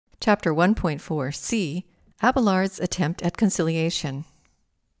Chapter 1.4c, Abelard's Attempt at Conciliation.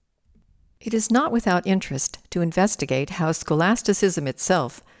 It is not without interest to investigate how scholasticism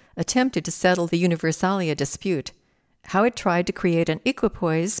itself attempted to settle the Universalia dispute, how it tried to create an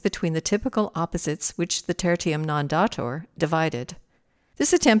equipoise between the typical opposites which the tertium non datur divided.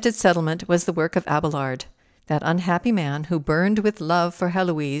 This attempt at settlement was the work of Abelard, that unhappy man who burned with love for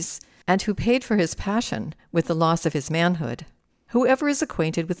Heloise, and who paid for his passion with the loss of his manhood. Whoever is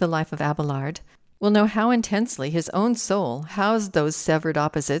acquainted with the life of Abelard will know how intensely his own soul housed those severed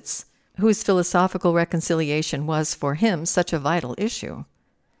opposites, whose philosophical reconciliation was for him such a vital issue.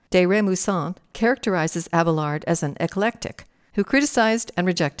 De Remusant characterizes Abelard as an eclectic, who criticized and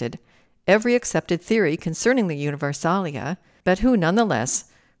rejected every accepted theory concerning the Universalia, but who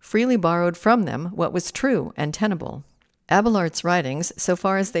nonetheless freely borrowed from them what was true and tenable. Abelard's writings, so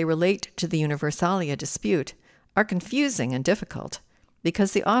far as they relate to the Universalia dispute, are confusing and difficult,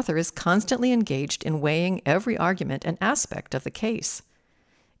 because the author is constantly engaged in weighing every argument and aspect of the case.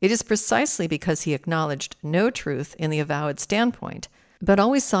 It is precisely because he acknowledged no truth in the avowed standpoint, but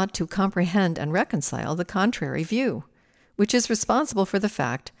always sought to comprehend and reconcile the contrary view, which is responsible for the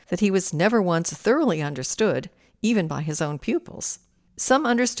fact that he was never once thoroughly understood, even by his own pupils. Some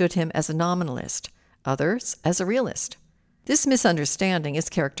understood him as a nominalist, others as a realist. This misunderstanding is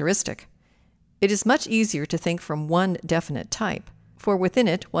characteristic. It is much easier to think from one definite type, for within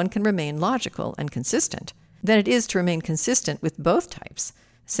it one can remain logical and consistent, than it is to remain consistent with both types,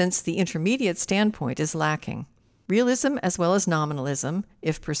 since the intermediate standpoint is lacking. Realism as well as nominalism,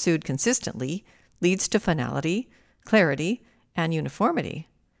 if pursued consistently, leads to finality, clarity, and uniformity.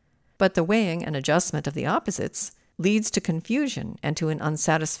 But the weighing and adjustment of the opposites leads to confusion and to an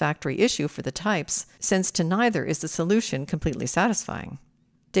unsatisfactory issue for the types, since to neither is the solution completely satisfying.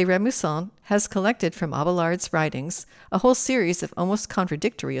 De Remusant has collected from Abelard's writings a whole series of almost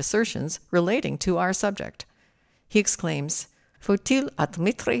contradictory assertions relating to our subject. He exclaims, Faut-il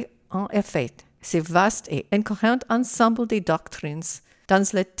admettre en effet ce vaste et incohérent ensemble de doctrines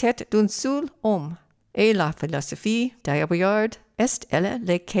dans la tête d'un seul homme, et la philosophie d'Abelard est-elle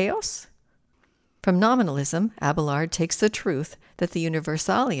le chaos? From nominalism, Abelard takes the truth that the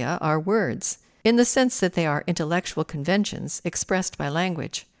Universalia are words, in the sense that they are intellectual conventions expressed by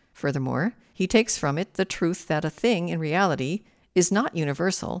language. Furthermore, he takes from it the truth that a thing in reality is not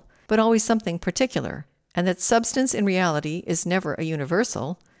universal, but always something particular, and that substance in reality is never a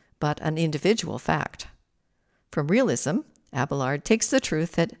universal, but an individual fact. From realism, Abelard takes the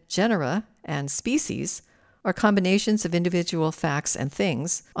truth that genera and species are combinations of individual facts and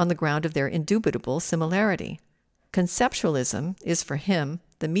things on the ground of their indubitable similarity. Conceptualism is for him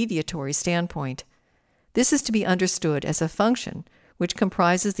the mediatory standpoint. This is to be understood as a function which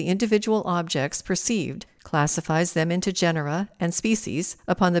comprises the individual objects perceived, classifies them into genera and species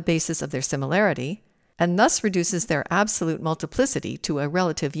upon the basis of their similarity, and thus reduces their absolute multiplicity to a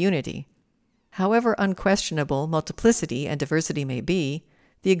relative unity. However unquestionable multiplicity and diversity may be,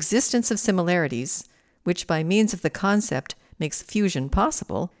 the existence of similarities, which by means of the concept makes fusion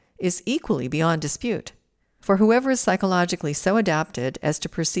possible, is equally beyond dispute. For whoever is psychologically so adapted as to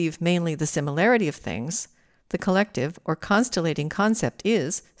perceive mainly the similarity of things, the collective or constellating concept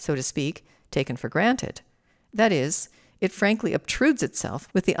is, so to speak, taken for granted. That is, it frankly obtrudes itself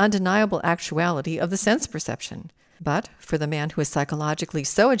with the undeniable actuality of the sense perception. But for the man who is psychologically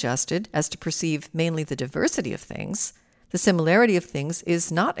so adjusted as to perceive mainly the diversity of things, the similarity of things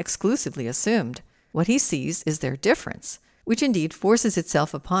is not exclusively assumed. What he sees is their difference, which indeed forces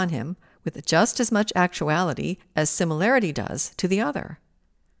itself upon him with just as much actuality as similarity does to the other.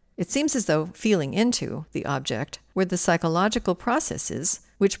 It seems as though feeling into the object were the psychological processes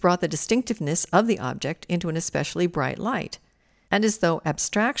which brought the distinctiveness of the object into an especially bright light, and as though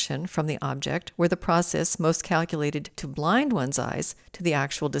abstraction from the object were the process most calculated to blind one's eyes to the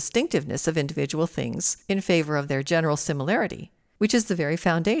actual distinctiveness of individual things in favor of their general similarity, which is the very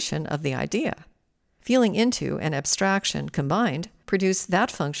foundation of the idea. Feeling into and abstraction combined produce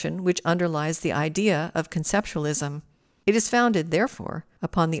that function which underlies the idea of conceptualism. It is founded, therefore,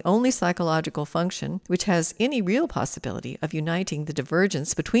 upon the only psychological function which has any real possibility of uniting the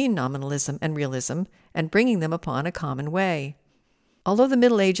divergence between nominalism and realism and bringing them upon a common way. Although the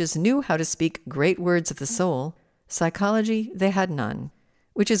Middle Ages knew how to speak great words of the soul, psychology they had none,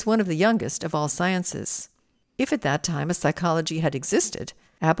 which is one of the youngest of all sciences. If at that time a psychology had existed,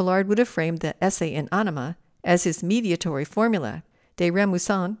 Abelard would have framed the Essay in Anima as his mediatory formula. De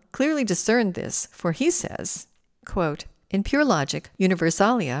Remusant clearly discerned this, for he says, quote, In pure logic,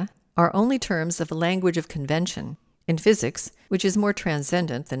 universalia are only terms of a language of convention. In physics, which is more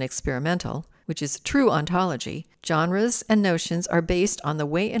transcendent than experimental, which is true ontology, genres and notions are based on the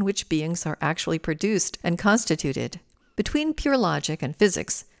way in which beings are actually produced and constituted. Between pure logic and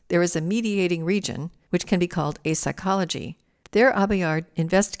physics, there is a mediating region, which can be called apsychology. There, Abelard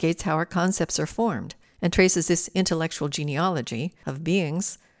investigates how our concepts are formed and traces this intellectual genealogy of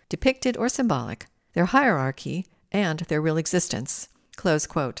beings, depicted or symbolic, their hierarchy, and their real existence. Close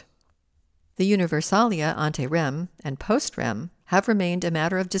quote. The universalia ante rem and post rem have remained a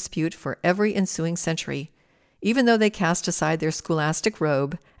matter of dispute for every ensuing century, even though they cast aside their scholastic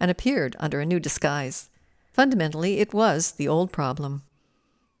robe and appeared under a new disguise. Fundamentally, it was the old problem.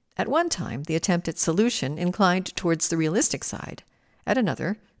 At one time, the attempt at solution inclined towards the realistic side, at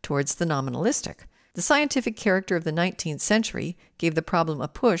another, towards the nominalistic. The scientific character of the 19th century gave the problem a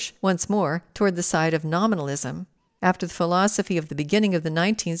push once more toward the side of nominalism, after the philosophy of the beginning of the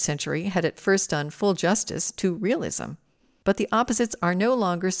 19th century had at first done full justice to realism. But the opposites are no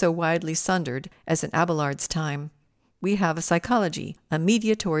longer so widely sundered as in Abelard's time. We have a psychology, a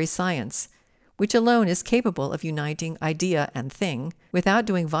mediatory science, which alone is capable of uniting idea and thing without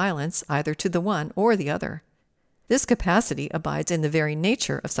doing violence either to the one or the other. This capacity abides in the very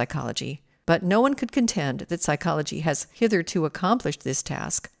nature of psychology, but no one could contend that psychology has hitherto accomplished this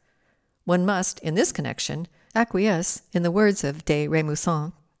task. One must, in this connection, acquiesce in the words of de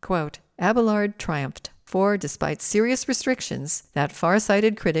Remusat, quote, Abelard triumphed, for despite serious restrictions, that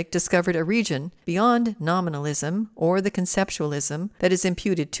far-sighted critic discovered a region beyond nominalism or the conceptualism that is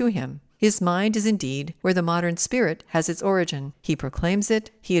imputed to him. His mind is indeed where the modern spirit has its origin. He proclaims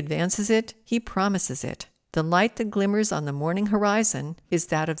it, he advances it, he promises it. The light that glimmers on the morning horizon is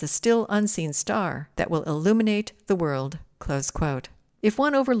that of the still unseen star that will illuminate the world. Close quote. If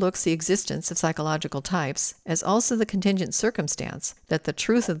one overlooks the existence of psychological types, as also the contingent circumstance that the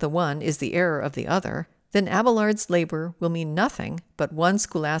truth of the one is the error of the other, then Abelard's labor will mean nothing but one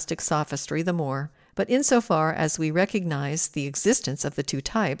scholastic sophistry the more. But insofar as we recognize the existence of the two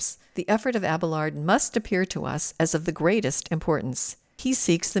types, the effort of Abelard must appear to us as of the greatest importance. He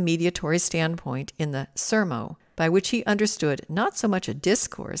seeks the mediatory standpoint in the sermo, by which he understood not so much a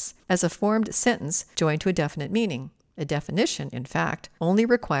discourse as a formed sentence joined to a definite meaning. A definition, in fact, only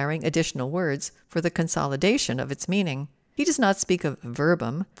requiring additional words for the consolidation of its meaning. He does not speak of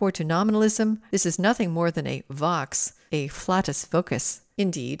verbum, for to nominalism this is nothing more than a vox, a flatus vocis.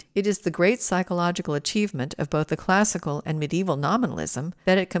 Indeed, it is the great psychological achievement of both the classical and medieval nominalism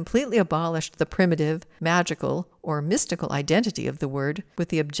that it completely abolished the primitive, magical, or mystical identity of the word with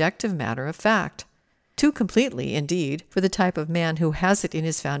the objective matter of fact. Too completely, indeed, for the type of man who has it in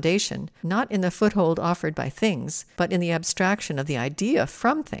his foundation, not in the foothold offered by things, but in the abstraction of the idea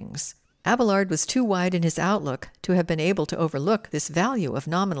from things. Abelard was too wide in his outlook to have been able to overlook this value of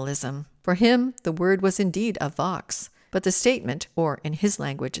nominalism. For him, the word was indeed a vox, but the statement, or in his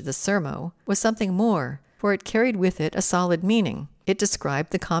language, the sermo, was something more, for it carried with it a solid meaning. It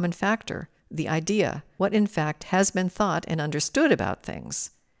described the common factor, the idea, what in fact has been thought and understood about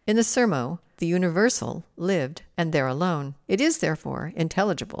things. In the sermo, the universal lived, and there alone. It is, therefore,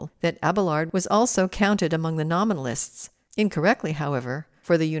 intelligible that Abelard was also counted among the nominalists. Incorrectly, however,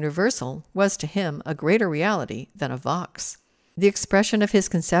 for the universal was to him a greater reality than a vox. The expression of his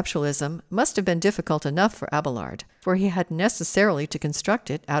conceptualism must have been difficult enough for Abelard, for he had necessarily to construct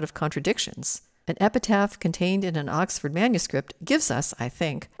it out of contradictions. An epitaph contained in an Oxford manuscript gives us, I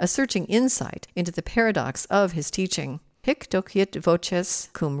think, a searching insight into the paradox of his teaching. Hic dociet voces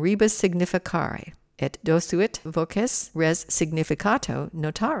cum rebus significare, et dosuit voces res significato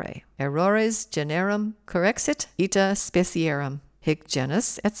notare. Errores generum correxit ita specierum. Hic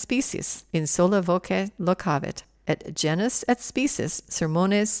genus et species in sola voce locavit, et genus et species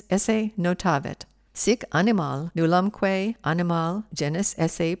sermones esse notavit. Sic animal nullumque animal genus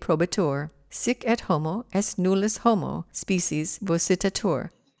esse probatur, sic et homo est nullus homo species vocitatur.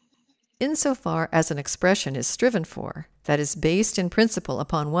 Insofar as an expression is striven for, that is based in principle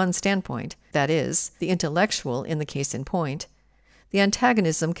upon one standpoint, that is, the intellectual in the case in point, the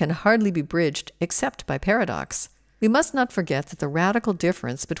antagonism can hardly be bridged except by paradox. We must not forget that the radical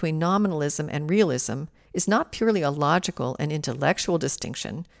difference between nominalism and realism is not purely a logical and intellectual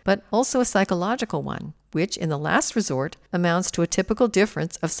distinction, but also a psychological one, which, in the last resort, amounts to a typical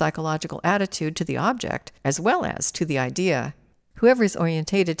difference of psychological attitude to the object as well as to the idea. Whoever is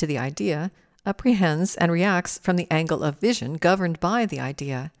orientated to the idea apprehends and reacts from the angle of vision governed by the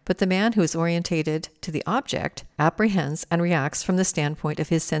idea, but the man who is orientated to the object apprehends and reacts from the standpoint of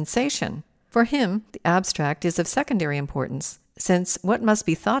his sensation. For him, the abstract is of secondary importance, since what must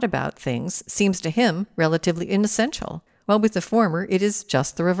be thought about things seems to him relatively inessential, while with the former it is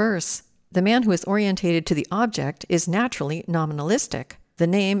just the reverse. The man who is orientated to the object is naturally nominalistic. The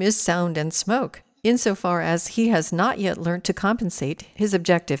name is sound and smoke, insofar as he has not yet learnt to compensate his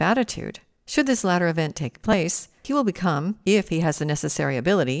objective attitude. Should this latter event take place, he will become, if he has the necessary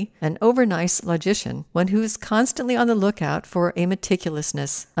ability, an overnice logician, one who is constantly on the lookout for a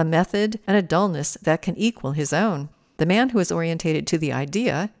meticulousness, a method, and a dullness that can equal his own. The man who is orientated to the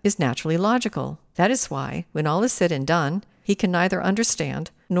idea is naturally logical. That is why, when all is said and done, he can neither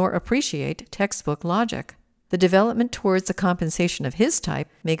understand nor appreciate textbook logic. The development towards the compensation of his type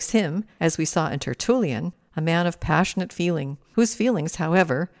makes him, as we saw in Tertullian, a man of passionate feeling, whose feelings,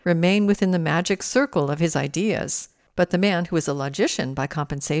 however, remain within the magic circle of his ideas. But the man who is a logician by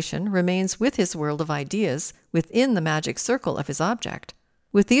compensation remains with his world of ideas within the magic circle of his object.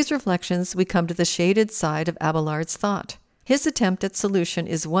 With these reflections, we come to the shaded side of Abelard's thought. His attempt at solution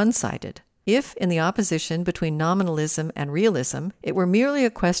is one-sided. If, in the opposition between nominalism and realism, it were merely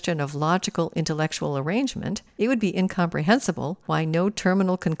a question of logical intellectual arrangement, it would be incomprehensible why no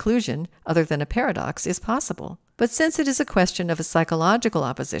terminal conclusion other than a paradox is possible. But since it is a question of a psychological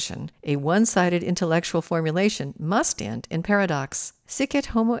opposition, a one-sided intellectual formulation must end in paradox. Sic et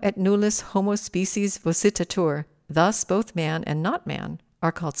homo et nullus homo species vocitatur, thus both man and not man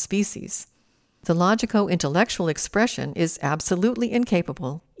are called species. The logico-intellectual expression is absolutely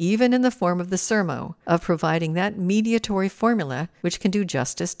incapable, even in the form of the sermo, of providing that mediatory formula which can do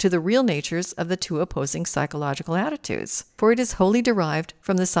justice to the real natures of the two opposing psychological attitudes, for it is wholly derived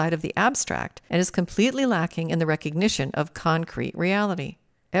from the side of the abstract and is completely lacking in the recognition of concrete reality.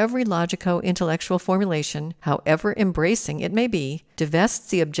 Every logico-intellectual formulation, however embracing it may be,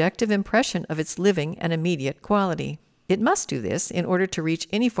 divests the objective impression of its living and immediate quality. It must do this in order to reach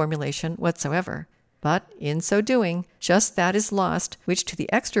any formulation whatsoever. But in so doing, just that is lost which to the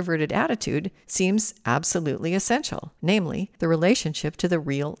extroverted attitude seems absolutely essential, namely, the relationship to the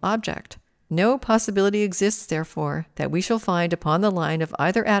real object. No possibility exists, therefore, that we shall find upon the line of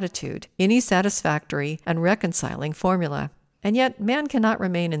either attitude any satisfactory and reconciling formula. And yet man cannot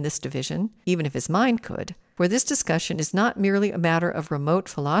remain in this division, even if his mind could. For this discussion is not merely a matter of remote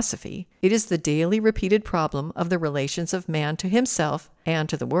philosophy, it is the daily repeated problem of the relations of man to himself and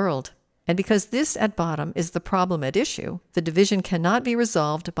to the world. And because this at bottom is the problem at issue, the division cannot be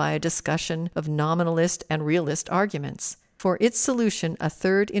resolved by a discussion of nominalist and realist arguments. For its solution, a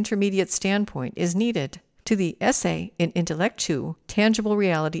third intermediate standpoint is needed. To the esse in intellectu, tangible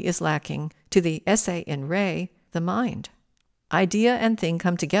reality is lacking. To the esse in re, the mind. Idea and thing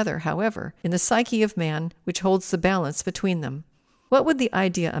come together, however, in the psyche of man, which holds the balance between them. What would the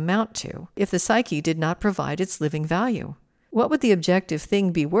idea amount to if the psyche did not provide its living value? What would the objective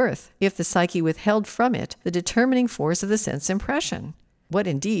thing be worth if the psyche withheld from it the determining force of the sense impression? What,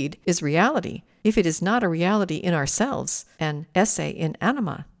 indeed, is reality if it is not a reality in ourselves, an esse in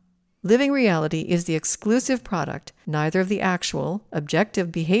anima? Living reality is the exclusive product neither of the actual,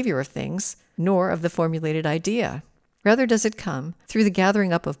 objective behavior of things, nor of the formulated idea. Rather does it come through the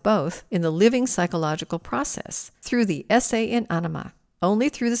gathering up of both in the living psychological process, through the esse in anima. Only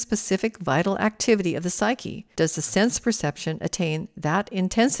through the specific vital activity of the psyche does the sense perception attain that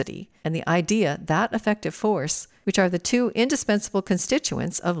intensity and the idea that effective force, which are the two indispensable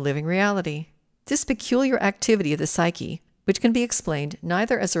constituents of living reality. This peculiar activity of the psyche, which can be explained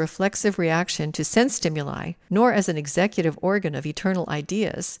neither as a reflexive reaction to sense stimuli nor as an executive organ of eternal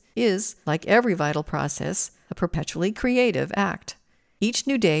ideas, is, like every vital process, a perpetually creative act. Each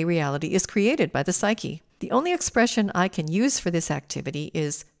new day reality is created by the psyche. The only expression I can use for this activity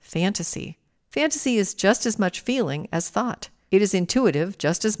is fantasy. Fantasy is just as much feeling as thought. It is intuitive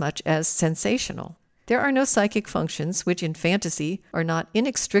just as much as sensational. There are no psychic functions which in fantasy are not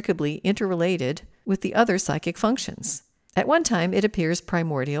inextricably interrelated with the other psychic functions. At one time it appears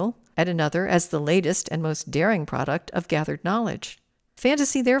primordial, at another as the latest and most daring product of gathered knowledge.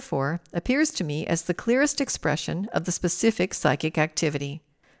 Fantasy, therefore, appears to me as the clearest expression of the specific psychic activity.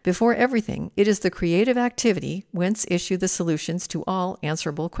 Before everything, it is the creative activity whence issue the solutions to all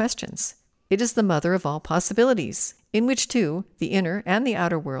answerable questions. It is the mother of all possibilities, in which too the inner and the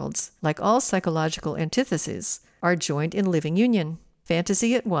outer worlds, like all psychological antitheses, are joined in living union.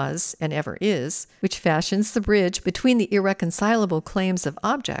 Fantasy it was, and ever is, which fashions the bridge between the irreconcilable claims of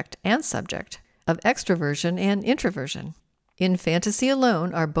object and subject, of extraversion and introversion. In fantasy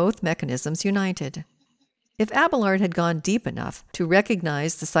alone are both mechanisms united. If Abelard had gone deep enough to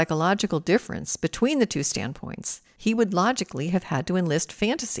recognize the psychological difference between the two standpoints, he would logically have had to enlist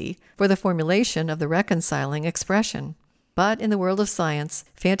fantasy for the formulation of the reconciling expression. But in the world of science,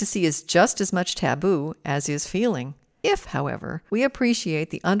 fantasy is just as much taboo as is feeling. If, however, we appreciate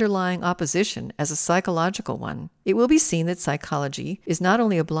the underlying opposition as a psychological one, it will be seen that psychology is not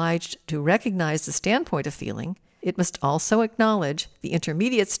only obliged to recognize the standpoint of feeling, it must also acknowledge the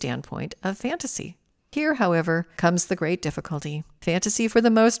intermediate standpoint of fantasy. Here, however, comes the great difficulty. Fantasy, for the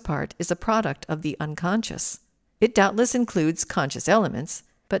most part, is a product of the unconscious. It doubtless includes conscious elements,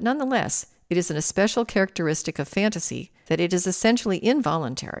 but nonetheless, it is an especial characteristic of fantasy that it is essentially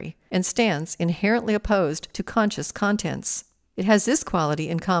involuntary and stands inherently opposed to conscious contents. It has this quality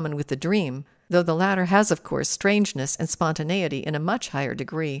in common with the dream, though the latter has, of course, strangeness and spontaneity in a much higher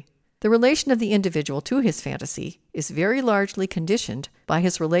degree. The relation of the individual to his fantasy is very largely conditioned by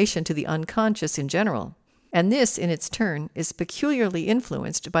his relation to the unconscious in general, and this, in its turn, is peculiarly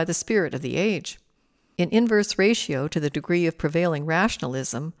influenced by the spirit of the age. In inverse ratio to the degree of prevailing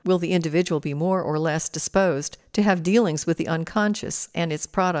rationalism will the individual be more or less disposed to have dealings with the unconscious and its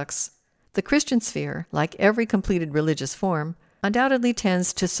products. The Christian sphere, like every completed religious form, undoubtedly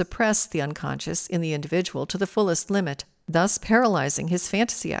tends to suppress the unconscious in the individual to the fullest limit, thus paralyzing his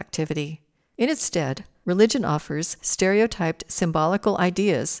fantasy activity. In its stead, religion offers stereotyped symbolical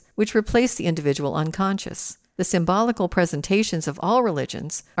ideas which replace the individual unconscious. The symbolical presentations of all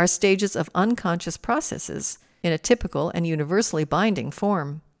religions are stages of unconscious processes in a typical and universally binding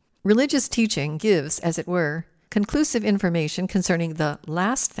form. Religious teaching gives, as it were, conclusive information concerning the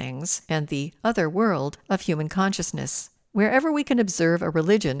last things and the other world of human consciousness. Wherever we can observe a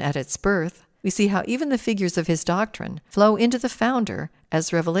religion at its birth, we see how even the figures of his doctrine flow into the founder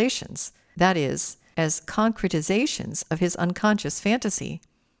as revelations, that is, as concretizations of his unconscious fantasy.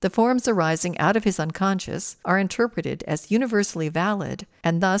 The forms arising out of his unconscious are interpreted as universally valid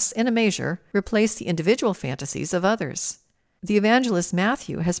and thus, in a measure, replace the individual fantasies of others. The evangelist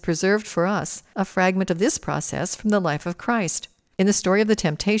Matthew has preserved for us a fragment of this process from the life of Christ. In the story of the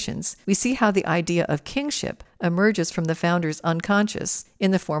temptations, we see how the idea of kingship emerges from the founder's unconscious in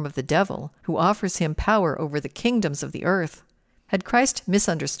the form of the devil, who offers him power over the kingdoms of the earth. Had Christ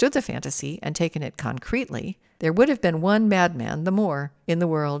misunderstood the fantasy and taken it concretely, there would have been one madman the more in the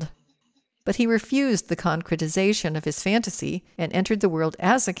world. But he refused the concretization of his fantasy and entered the world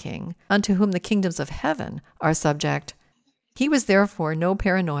as a king, unto whom the kingdoms of heaven are subject. He was therefore no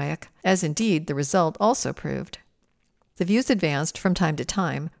paranoiac, as indeed the result also proved. The views advanced from time to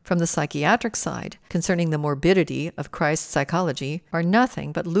time from the psychiatric side concerning the morbidity of Christ's psychology are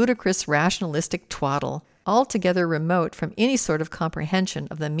nothing but ludicrous rationalistic twaddle, altogether remote from any sort of comprehension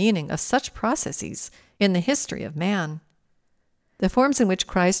of the meaning of such processes in the history of man. The forms in which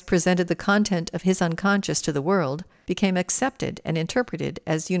Christ presented the content of his unconscious to the world became accepted and interpreted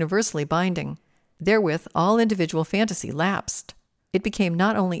as universally binding. Therewith all individual fantasy lapsed. It became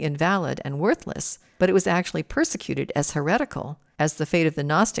not only invalid and worthless, but it was actually persecuted as heretical, as the fate of the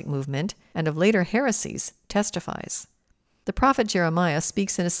Gnostic movement and of later heresies testifies. The prophet Jeremiah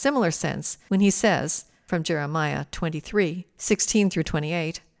speaks in a similar sense when he says, from Jeremiah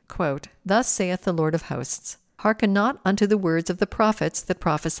 23:16-28, quote, "Thus saith the Lord of hosts, Hearken not unto the words of the prophets that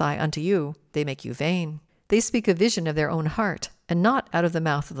prophesy unto you. They make you vain. They speak a vision of their own heart, and not out of the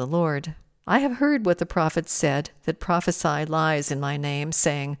mouth of the Lord. I have heard what the prophets said that prophesy lies in my name,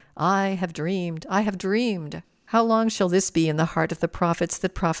 saying, I have dreamed, I have dreamed. How long shall this be in the heart of the prophets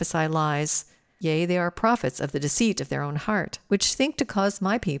that prophesy lies? Yea, they are prophets of the deceit of their own heart, which think to cause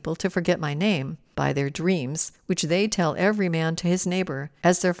my people to forget my name, by their dreams, which they tell every man to his neighbor,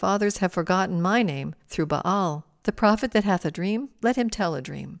 as their fathers have forgotten my name through Baal. The prophet that hath a dream, let him tell a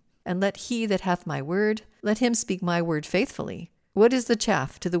dream. And let he that hath my word, let him speak my word faithfully. What is the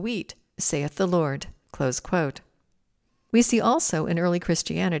chaff to the wheat, saith the Lord." Close quote. We see also in early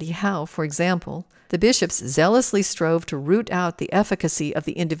Christianity how, for example, the bishops zealously strove to root out the efficacy of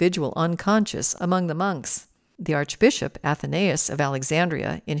the individual unconscious among the monks. The Archbishop Athanasius of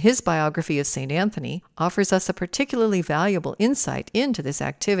Alexandria, in his biography of St. Anthony, offers us a particularly valuable insight into this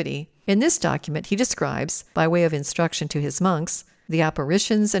activity. In this document he describes, by way of instruction to his monks, the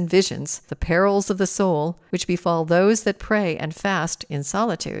apparitions and visions, the perils of the soul, which befall those that pray and fast in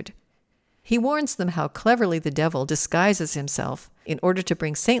solitude. He warns them how cleverly the devil disguises himself in order to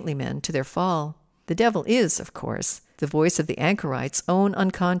bring saintly men to their fall. The devil is, of course, the voice of the anchorite's own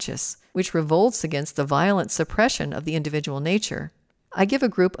unconscious, which revolts against the violent suppression of the individual nature. I give a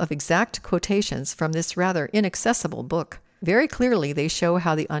group of exact quotations from this rather inaccessible book. Very clearly they show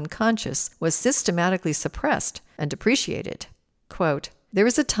how the unconscious was systematically suppressed and depreciated. Quote, "There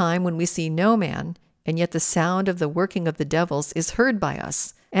is a time when we see no man, and yet the sound of the working of the devils is heard by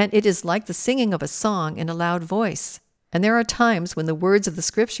us, and it is like the singing of a song in a loud voice. And there are times when the words of the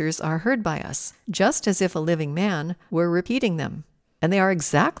Scriptures are heard by us, just as if a living man were repeating them. And they are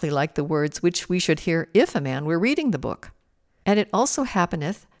exactly like the words which we should hear if a man were reading the book. And it also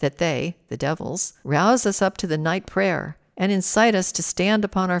happeneth that they, the devils, rouse us up to the night prayer, and incite us to stand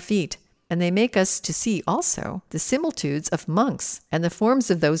upon our feet, And they make us to see also the similitudes of monks and the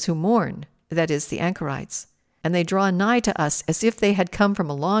forms of those who mourn, that is, the anchorites. And they draw nigh to us as if they had come from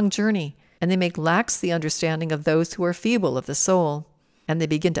a long journey, and they make lax the understanding of those who are feeble of the soul. And they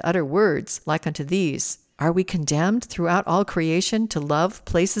begin to utter words like unto these: Are we condemned throughout all creation to love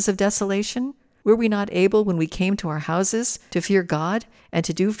places of desolation? Were we not able, when we came to our houses, to fear God and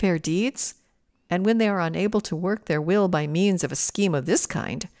to do fair deeds? And when they are unable to work their will by means of a scheme of this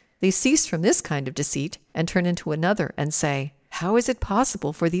kind, they cease from this kind of deceit and turn into another and say, How is it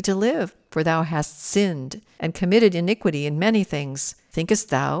possible for thee to live? For thou hast sinned and committed iniquity in many things. Thinkest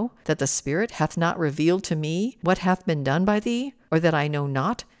thou that the Spirit hath not revealed to me what hath been done by thee, or that I know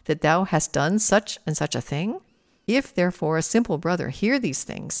not that thou hast done such and such a thing? If therefore a simple brother hear these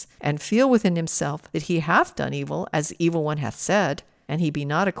things, and feel within himself that he hath done evil, as the evil one hath said, and he be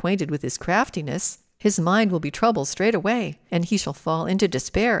not acquainted with his craftiness, his mind will be troubled straightway, and he shall fall into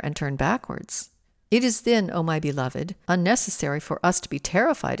despair and turn backwards. It is then, O my beloved, unnecessary for us to be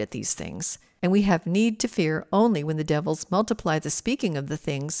terrified at these things, and we have need to fear only when the devils multiply the speaking of the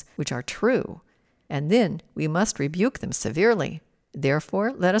things which are true, and then we must rebuke them severely.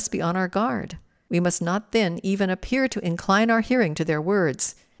 Therefore let us be on our guard. We must not then even appear to incline our hearing to their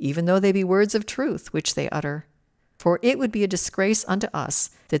words, even though they be words of truth which they utter. For it would be a disgrace unto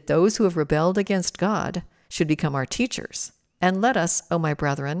us that those who have rebelled against God should become our teachers. And let us, O my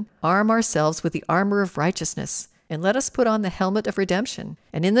brethren, arm ourselves with the armor of righteousness, and let us put on the helmet of redemption,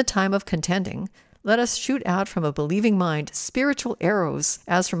 and in the time of contending, let us shoot out from a believing mind spiritual arrows,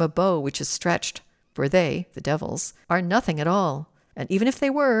 as from a bow which is stretched. For they, the devils, are nothing at all, and even if they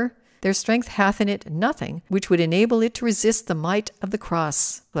were, their strength hath in it nothing which would enable it to resist the might of the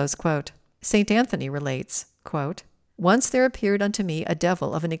cross. St. Anthony relates, quote, Once there appeared unto me a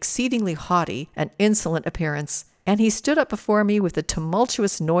devil of an exceedingly haughty and insolent appearance, and he stood up before me with the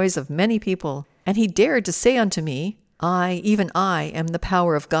tumultuous noise of many people, and he dared to say unto me, I, even I, am the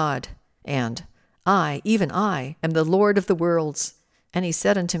power of God, and I, even I, am the Lord of the worlds. And he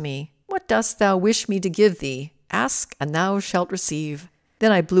said unto me, What dost thou wish me to give thee? Ask, and thou shalt receive.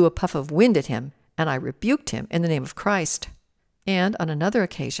 Then I blew a puff of wind at him, and I rebuked him in the name of Christ. And on another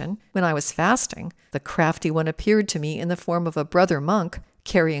occasion, when I was fasting, the crafty one appeared to me in the form of a brother monk,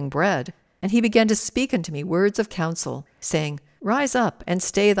 carrying bread, and he began to speak unto me words of counsel, saying, Rise up, and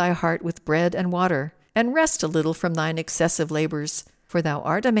stay thy heart with bread and water, and rest a little from thine excessive labors. For thou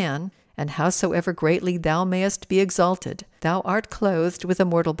art a man, and howsoever greatly thou mayest be exalted, thou art clothed with a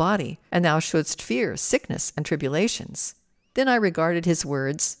mortal body, and thou shouldst fear sickness and tribulations. Then I regarded his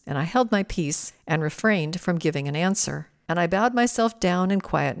words, and I held my peace, and refrained from giving an answer. And I bowed myself down in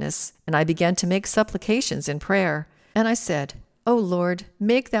quietness, and I began to make supplications in prayer. And I said, O Lord,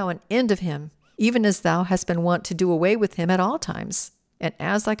 make thou an end of him, even as thou hast been wont to do away with him at all times. And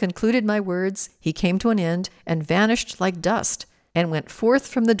as I concluded my words, he came to an end, and vanished like dust, and went forth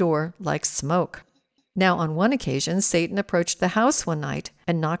from the door like smoke. Now on one occasion Satan approached the house one night,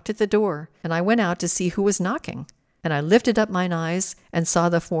 and knocked at the door, and I went out to see who was knocking. And I lifted up mine eyes, and saw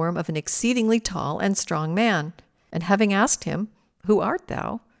the form of an exceedingly tall and strong man. And having asked him, Who art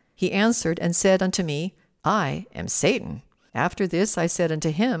thou? He answered and said unto me, I am Satan. After this I said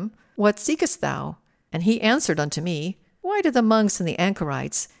unto him, What seekest thou? And he answered unto me, Why do the monks and the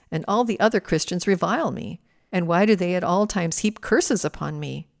anchorites and all the other Christians revile me? And why do they at all times heap curses upon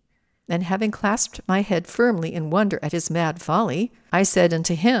me? And having clasped my head firmly in wonder at his mad folly, I said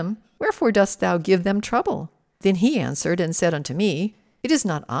unto him, Wherefore dost thou give them trouble? Then he answered and said unto me, It is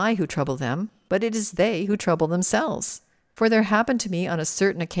not I who trouble them, but it is they who trouble themselves. For there happened to me on a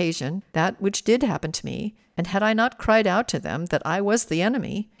certain occasion that which did happen to me, and had I not cried out to them that I was the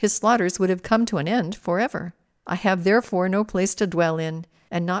enemy, his slaughters would have come to an end forever. I have therefore no place to dwell in,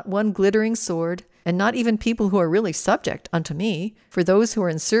 and not one glittering sword, and not even people who are really subject unto me, for those who are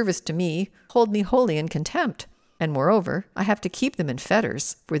in service to me hold me wholly in contempt. And moreover, I have to keep them in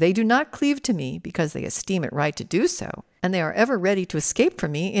fetters, for they do not cleave to me because they esteem it right to do so, and they are ever ready to escape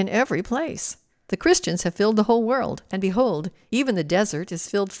from me in every place. The Christians have filled the whole world, and behold, even the desert is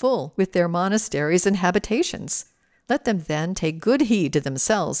filled full with their monasteries and habitations. Let them then take good heed to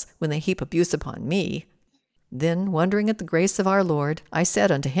themselves when they heap abuse upon me. Then, wondering at the grace of our Lord, I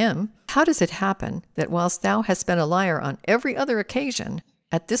said unto him, How does it happen that whilst thou hast been a liar on every other occasion,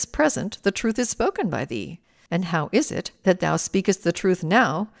 at this present the truth is spoken by thee? And how is it that thou speakest the truth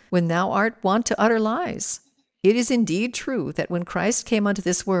now, when thou art wont to utter lies? It is indeed true that when Christ came unto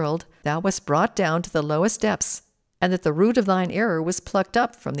this world, thou wast brought down to the lowest depths, and that the root of thine error was plucked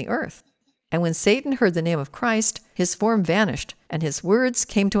up from the earth. And when Satan heard the name of Christ, his form vanished, and his words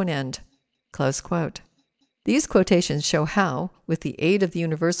came to an end. Close quote. These quotations show how, with the aid of the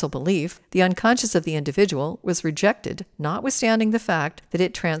universal belief, the unconscious of the individual was rejected, notwithstanding the fact that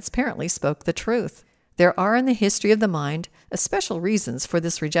it transparently spoke the truth. There are in the history of the mind especial reasons for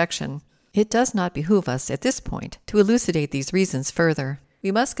this rejection. It does not behoove us at this point to elucidate these reasons further.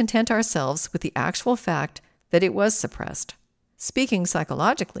 We must content ourselves with the actual fact that it was suppressed. Speaking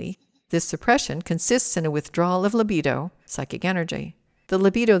psychologically, this suppression consists in a withdrawal of libido, psychic energy. The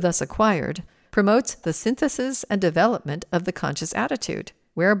libido thus acquired promotes the synthesis and development of the conscious attitude,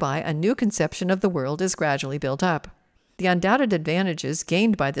 whereby a new conception of the world is gradually built up. The undoubted advantages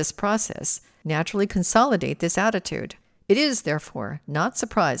gained by this process naturally consolidate this attitude. It is, therefore, not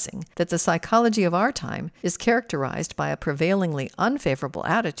surprising that the psychology of our time is characterized by a prevailingly unfavorable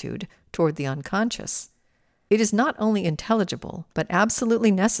attitude toward the unconscious. It is not only intelligible, but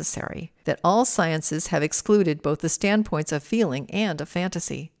absolutely necessary that all sciences have excluded both the standpoints of feeling and of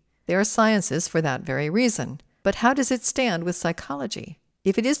fantasy. They are sciences for that very reason. But how does it stand with psychology?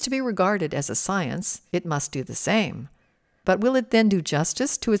 If it is to be regarded as a science, it must do the same. But will it then do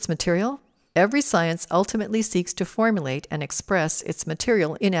justice to its material? Every science ultimately seeks to formulate and express its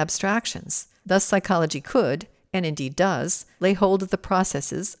material in abstractions. Thus psychology could, and indeed does, lay hold of the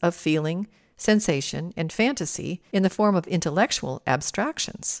processes of feeling, sensation, and fantasy in the form of intellectual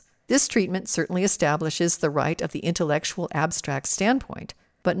abstractions. This treatment certainly establishes the right of the intellectual abstract standpoint,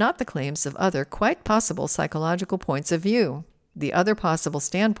 but not the claims of other quite possible psychological points of view. The other possible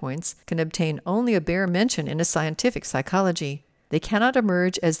standpoints can obtain only a bare mention in a scientific psychology. They cannot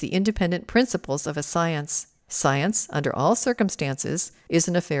emerge as the independent principles of a science. Science, under all circumstances, is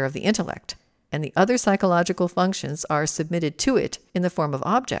an affair of the intellect, and the other psychological functions are submitted to it in the form of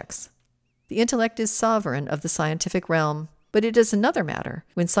objects. The intellect is sovereign of the scientific realm, but it is another matter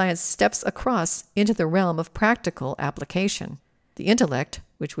when science steps across into the realm of practical application. The intellect,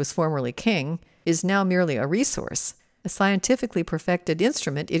 which was formerly king, is now merely a resource, a scientifically perfected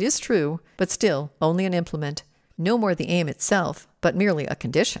instrument, it is true, but still only an implement, no more the aim itself, but merely a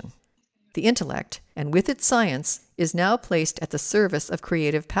condition. The intellect, and with it science, is now placed at the service of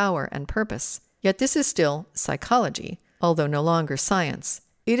creative power and purpose. Yet this is still psychology, although no longer science.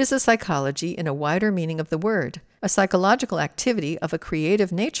 It is a psychology in a wider meaning of the word, a psychological activity of a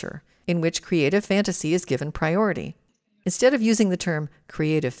creative nature, in which creative fantasy is given priority. Instead of using the term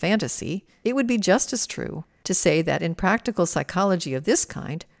creative fantasy, it would be just as true to say that in practical psychology of this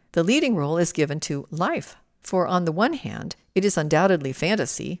kind, the leading role is given to life. For on the one hand, it is undoubtedly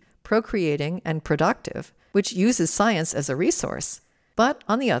fantasy, procreating and productive, which uses science as a resource. But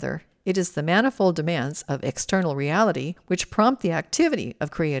on the other, it is the manifold demands of external reality which prompt the activity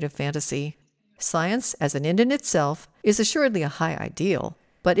of creative fantasy. Science, as an end in itself, is assuredly a high ideal,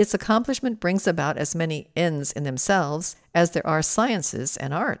 but its accomplishment brings about as many ends in themselves as there are sciences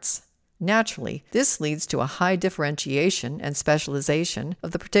and arts. Naturally, this leads to a high differentiation and specialization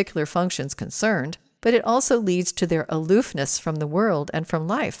of the particular functions concerned, but it also leads to their aloofness from the world and from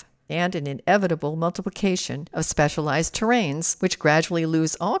life, and an inevitable multiplication of specialized terrains which gradually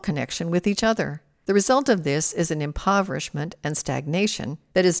lose all connection with each other. The result of this is an impoverishment and stagnation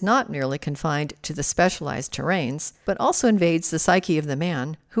that is not merely confined to the specialized terrains, but also invades the psyche of the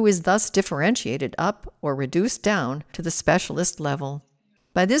man, who is thus differentiated up or reduced down to the specialist level.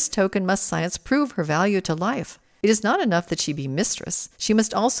 By this token must science prove her value to life. It is not enough that she be mistress, she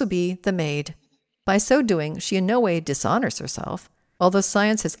must also be the maid. By so doing, she in no way dishonors herself. Although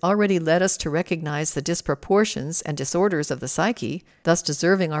science has already led us to recognize the disproportions and disorders of the psyche, thus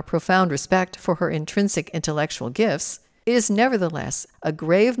deserving our profound respect for her intrinsic intellectual gifts, it is nevertheless a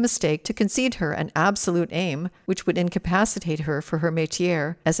grave mistake to concede her an absolute aim which would incapacitate her for her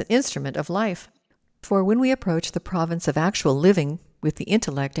métier as an instrument of life. For when we approach the province of actual living with the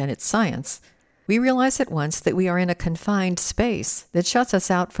intellect and its science, we realize at once that we are in a confined space that shuts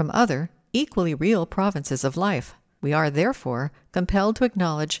us out from other, equally real provinces of life. We are, therefore, compelled to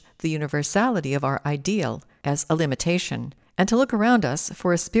acknowledge the universality of our ideal as a limitation, and to look around us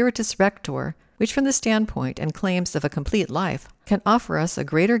for a spiritus rector, which from the standpoint and claims of a complete life, can offer us a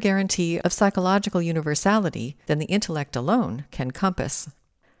greater guarantee of psychological universality than the intellect alone can compass.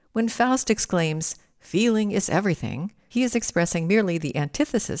 When Faust exclaims, "Feeling is everything," he is expressing merely the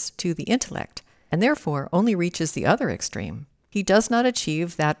antithesis to the intellect, and therefore only reaches the other extreme. He does not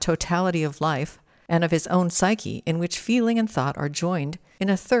achieve that totality of life and of his own psyche in which feeling and thought are joined in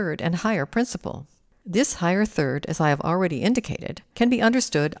a third and higher principle. This higher third, as I have already indicated, can be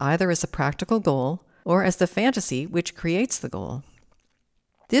understood either as a practical goal or as the fantasy which creates the goal.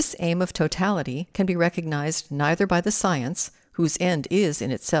 This aim of totality can be recognized neither by the science, whose end is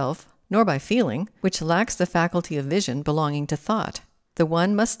in itself, nor by feeling, which lacks the faculty of vision belonging to thought. The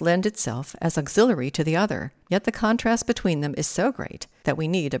one must lend itself as auxiliary to the other, yet the contrast between them is so great that we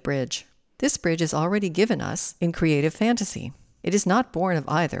need a bridge. This bridge is already given us in creative fantasy. It is not born of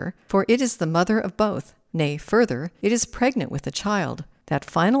either, for it is the mother of both. Nay, further, it is pregnant with the child, that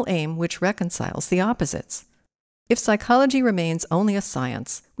final aim which reconciles the opposites. If psychology remains only a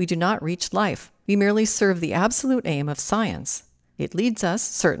science, we do not reach life. We merely serve the absolute aim of science. It leads us,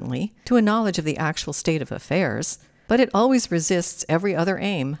 certainly, to a knowledge of the actual state of affairs, but it always resists every other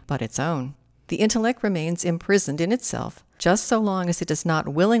aim but its own. The intellect remains imprisoned in itself just so long as it does not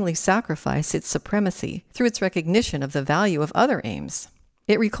willingly sacrifice its supremacy through its recognition of the value of other aims.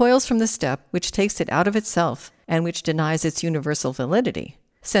 It recoils from the step which takes it out of itself and which denies its universal validity,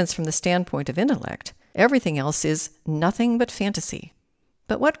 since from the standpoint of intellect, everything else is nothing but fantasy.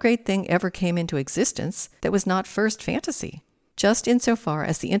 But what great thing ever came into existence that was not first fantasy? Just insofar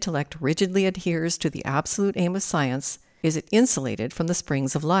as the intellect rigidly adheres to the absolute aim of science, is it insulated from the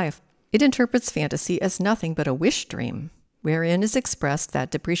springs of life. It interprets fantasy as nothing but a wish dream, wherein is expressed that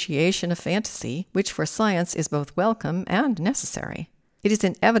depreciation of fantasy which for science is both welcome and necessary. It is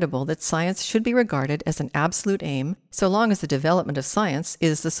inevitable that science should be regarded as an absolute aim so long as the development of science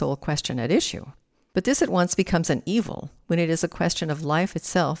is the sole question at issue. But this at once becomes an evil when it is a question of life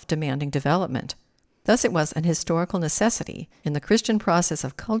itself demanding development. Thus it was an historical necessity in the Christian process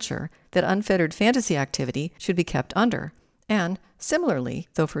of culture that unfettered fantasy activity should be kept under, and, similarly,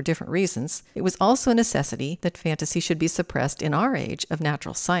 though for different reasons, it was also a necessity that fantasy should be suppressed in our age of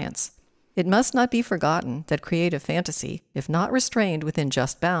natural science. It must not be forgotten that creative fantasy, if not restrained within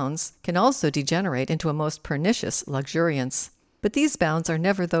just bounds, can also degenerate into a most pernicious luxuriance. But these bounds are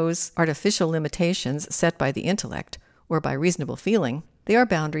never those artificial limitations set by the intellect, or by reasonable feeling. They are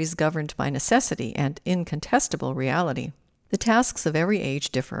boundaries governed by necessity and incontestable reality. The tasks of every age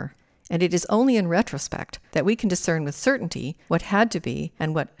differ, and it is only in retrospect that we can discern with certainty what had to be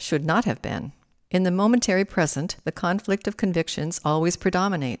and what should not have been. In the momentary present, the conflict of convictions always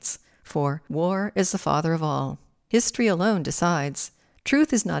predominates, for war is the father of all. History alone decides.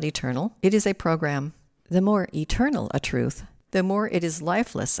 Truth is not eternal, it is a program. The more eternal a truth, the more it is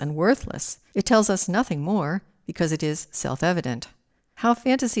lifeless and worthless. It tells us nothing more because it is self-evident. How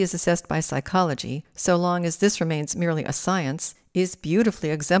fantasy is assessed by psychology, so long as this remains merely a science, is beautifully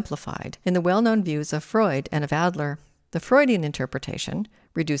exemplified in the well-known views of Freud and of Adler. The Freudian interpretation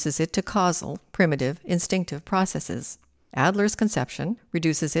reduces it to causal, primitive, instinctive processes. Adler's conception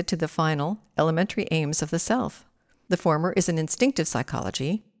reduces it to the final, elementary aims of the self. The former is an instinctive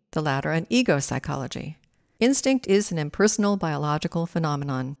psychology, the latter an ego psychology. Instinct is an impersonal biological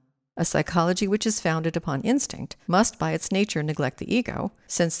phenomenon. A psychology which is founded upon instinct must by its nature neglect the ego,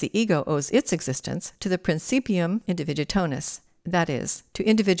 since the ego owes its existence to the principium individuationis, that is, to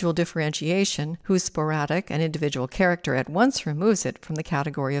individual differentiation whose sporadic and individual character at once removes it from the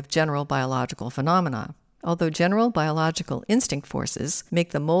category of general biological phenomena. Although general biological instinct forces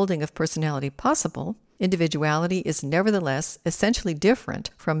make the molding of personality possible, individuality is nevertheless essentially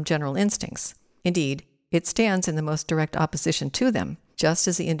different from general instincts. Indeed, it stands in the most direct opposition to them, just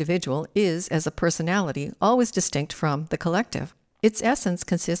as the individual is as a personality always distinct from the collective. Its essence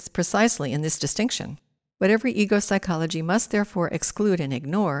consists precisely in this distinction. What every ego psychology must therefore exclude and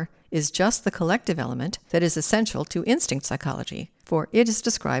ignore is just the collective element that is essential to instinct psychology, for it is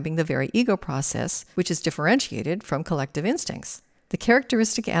describing the very ego process which is differentiated from collective instincts. The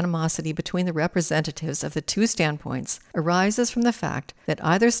characteristic animosity between the representatives of the two standpoints arises from the fact that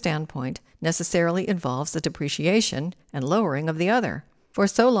either standpoint necessarily involves the depreciation and lowering of the other. For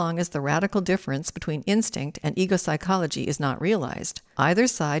so long as the radical difference between instinct and ego psychology is not realized, either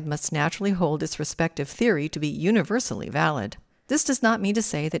side must naturally hold its respective theory to be universally valid. This does not mean to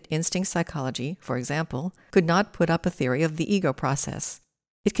say that instinct psychology, for example, could not put up a theory of the ego process.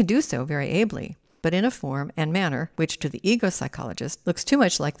 It can do so very ably, but in a form and manner which to the ego psychologist looks too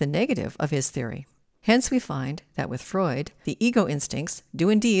much like the negative of his theory. Hence we find that with Freud, the ego instincts do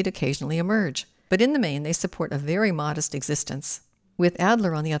indeed occasionally emerge, but in the main they support a very modest existence. With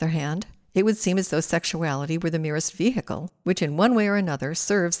Adler, on the other hand, it would seem as though sexuality were the merest vehicle, which in one way or another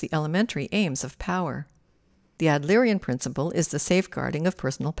serves the elementary aims of power. The Adlerian principle is the safeguarding of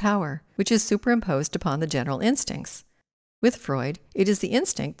personal power, which is superimposed upon the general instincts. With Freud, it is the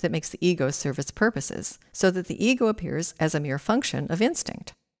instinct that makes the ego serve its purposes, so that the ego appears as a mere function of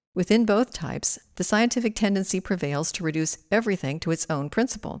instinct. Within both types, the scientific tendency prevails to reduce everything to its own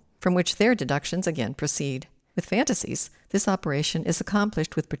principle, from which their deductions again proceed. With fantasies, this operation is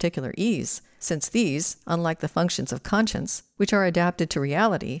accomplished with particular ease, since these, unlike the functions of conscience, which are adapted to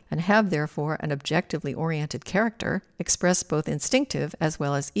reality and have therefore an objectively oriented character, express both instinctive as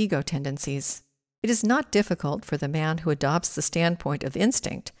well as ego tendencies. It is not difficult for the man who adopts the standpoint of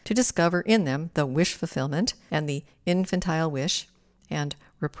instinct to discover in them the wish fulfillment and the infantile wish and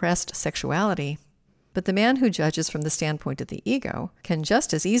repressed sexuality. But the man who judges from the standpoint of the ego can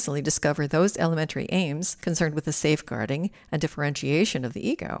just as easily discover those elementary aims concerned with the safeguarding and differentiation of the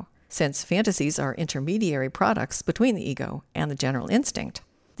ego, since fantasies are intermediary products between the ego and the general instinct.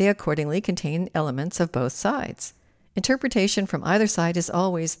 They accordingly contain elements of both sides. Interpretation from either side is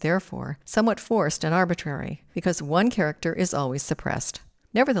always, therefore, somewhat forced and arbitrary, because one character is always suppressed.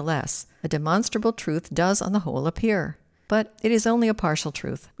 Nevertheless, a demonstrable truth does on the whole appear. But it is only a partial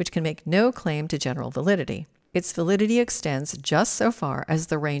truth, which can make no claim to general validity. Its validity extends just so far as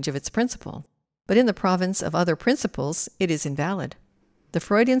the range of its principle. But in the province of other principles, it is invalid. The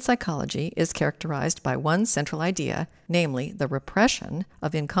Freudian psychology is characterized by one central idea, namely the repression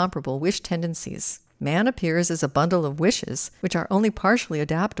of incomparable wish tendencies. Man appears as a bundle of wishes which are only partially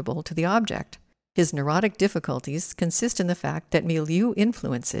adaptable to the object. His neurotic difficulties consist in the fact that milieu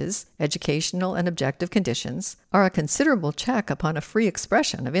influences, educational and objective conditions, are a considerable check upon a free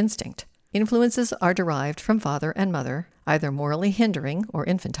expression of instinct. Influences are derived from father and mother, either morally hindering or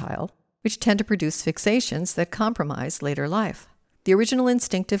infantile, which tend to produce fixations that compromise later life. The original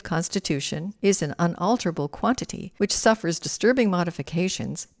instinctive constitution is an unalterable quantity which suffers disturbing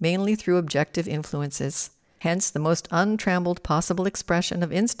modifications mainly through objective influences. Hence, the most untrammeled possible expression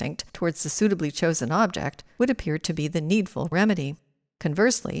of instinct towards the suitably chosen object would appear to be the needful remedy.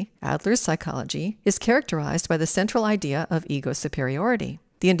 Conversely, Adler's psychology is characterized by the central idea of ego superiority.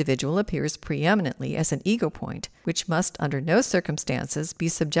 The individual appears preeminently as an ego point, which must under no circumstances be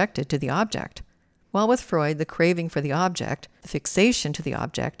subjected to the object. While with Freud the craving for the object, the fixation to the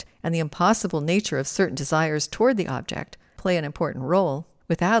object, and the impossible nature of certain desires toward the object play an important role,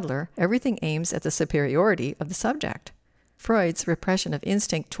 with Adler, everything aims at the superiority of the subject. Freud's repression of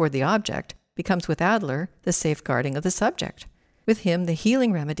instinct toward the object becomes with Adler the safeguarding of the subject. With him, the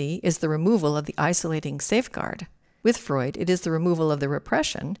healing remedy is the removal of the isolating safeguard. With Freud, it is the removal of the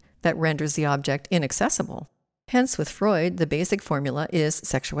repression that renders the object inaccessible. Hence, with Freud, the basic formula is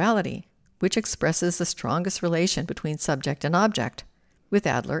sexuality, which expresses the strongest relation between subject and object. With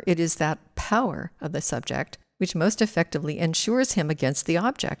Adler, it is that power of the subject which most effectively ensures him against the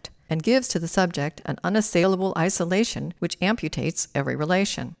object, and gives to the subject an unassailable isolation which amputates every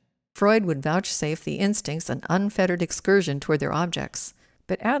relation. Freud would vouchsafe the instincts an unfettered excursion toward their objects,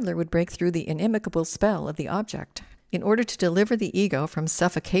 but Adler would break through the inimical spell of the object, in order to deliver the ego from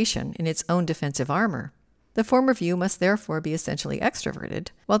suffocation in its own defensive armor. The former view must therefore be essentially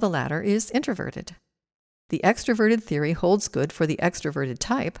extraverted, while the latter is introverted. The extraverted theory holds good for the extraverted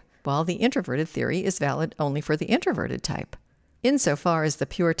type, while the introverted theory is valid only for the introverted type. Insofar as the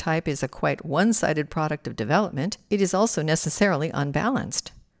pure type is a quite one-sided product of development, it is also necessarily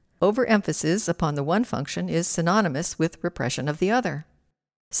unbalanced. Overemphasis upon the one function is synonymous with repression of the other.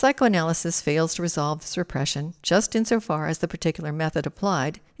 Psychoanalysis fails to resolve this repression just insofar as the particular method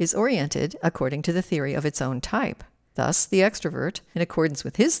applied is oriented according to the theory of its own type. Thus, the extrovert, in accordance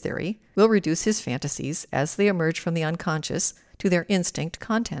with his theory, will reduce his fantasies as they emerge from the unconscious to their instinct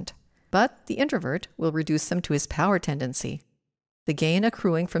content. But the introvert will reduce them to his power tendency. The gain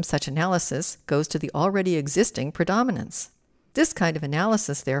accruing from such analysis goes to the already existing predominance. This kind of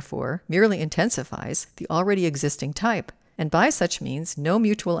analysis, therefore, merely intensifies the already existing type, and by such means no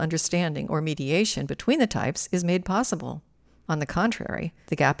mutual understanding or mediation between the types is made possible. On the contrary,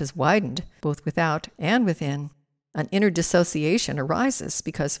 the gap is widened both without and within. An inner dissociation arises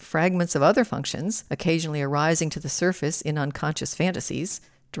because fragments of other functions, occasionally arising to the surface in unconscious fantasies,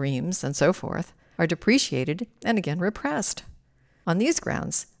 dreams, and so forth, are depreciated and again repressed. On these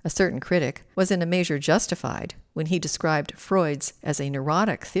grounds, a certain critic was in a measure justified when he described Freud's as a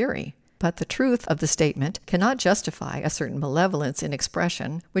neurotic theory, but the truth of the statement cannot justify a certain malevolence in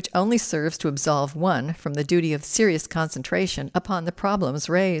expression which only serves to absolve one from the duty of serious concentration upon the problems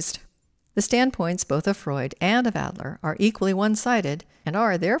raised. The standpoints both of Freud and of Adler are equally one-sided and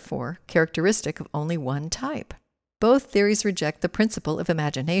are, therefore, characteristic of only one type. Both theories reject the principle of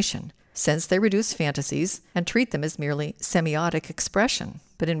imagination, since they reduce fantasies and treat them as merely semiotic expression.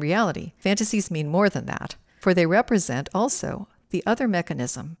 But in reality, fantasies mean more than that, for they represent also the other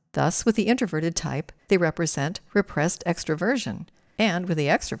mechanism. Thus, with the introverted type, they represent repressed extraversion, and with the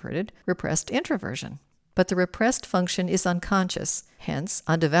extroverted, repressed introversion. But the repressed function is unconscious, hence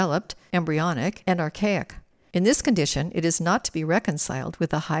undeveloped, embryonic, and archaic. In this condition, it is not to be reconciled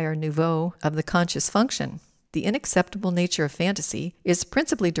with the higher niveau of the conscious function. The unacceptable nature of fantasy is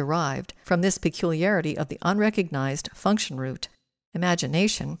principally derived from this peculiarity of the unrecognized function root.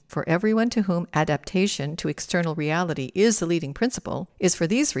 Imagination, for everyone to whom adaptation to external reality is the leading principle, is for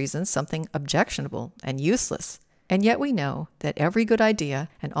these reasons something objectionable and useless. And yet we know that every good idea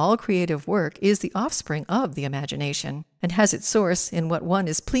and all creative work is the offspring of the imagination, and has its source in what one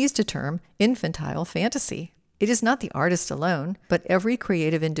is pleased to term infantile fantasy. It is not the artist alone, but every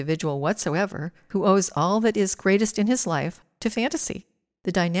creative individual whatsoever who owes all that is greatest in his life to fantasy.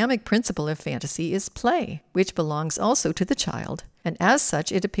 The dynamic principle of fantasy is play, which belongs also to the child, and as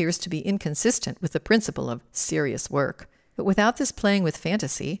such it appears to be inconsistent with the principle of serious work. But without this playing with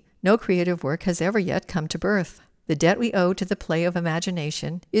fantasy, no creative work has ever yet come to birth. The debt we owe to the play of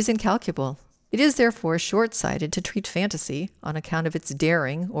imagination is incalculable. It is therefore short-sighted to treat fantasy, on account of its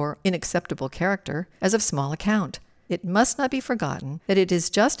daring or unacceptable character, as of small account. It must not be forgotten that it is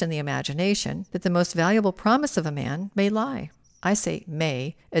just in the imagination that the most valuable promise of a man may lie. I say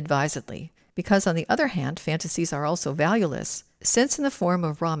may advisedly, because on the other hand, fantasies are also valueless, since in the form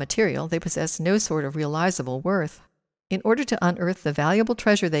of raw material they possess no sort of realizable worth. In order to unearth the valuable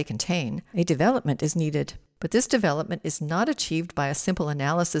treasure they contain, a development is needed. But this development is not achieved by a simple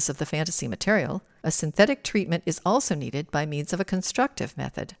analysis of the fantasy material. A synthetic treatment is also needed by means of a constructive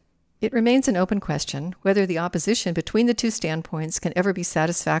method. It remains an open question whether the opposition between the two standpoints can ever be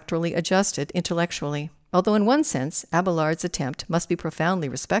satisfactorily adjusted intellectually. Although in one sense, Abelard's attempt must be profoundly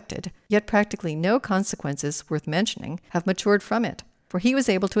respected, yet practically no consequences worth mentioning have matured from it, for he was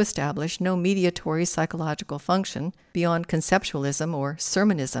able to establish no mediatory psychological function beyond conceptualism or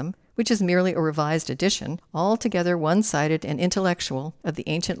sermonism, which is merely a revised edition, altogether one-sided and intellectual, of the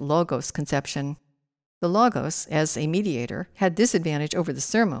ancient Logos conception. The Logos, as a mediator, had this advantage over the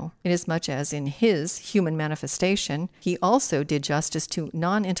Sermo, inasmuch as in his human manifestation he also did justice to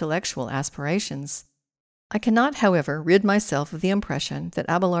non-intellectual aspirations. I cannot, however, rid myself of the impression that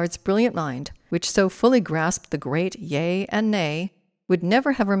Abelard's brilliant mind, which so fully grasped the great yea and nay, would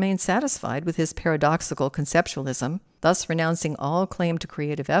never have remained satisfied with his paradoxical conceptualism, thus renouncing all claim to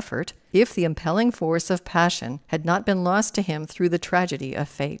creative effort, if the impelling force of passion had not been lost to him through the tragedy of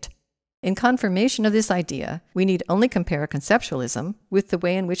fate. In confirmation of this idea, we need only compare conceptualism with the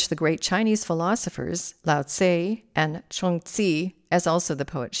way in which the great Chinese philosophers, Lao Tse and Chuang-Tzu, as also the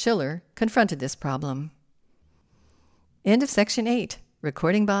poet Schiller, confronted this problem. End of section 8.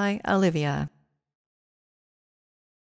 Recording by Owlivia.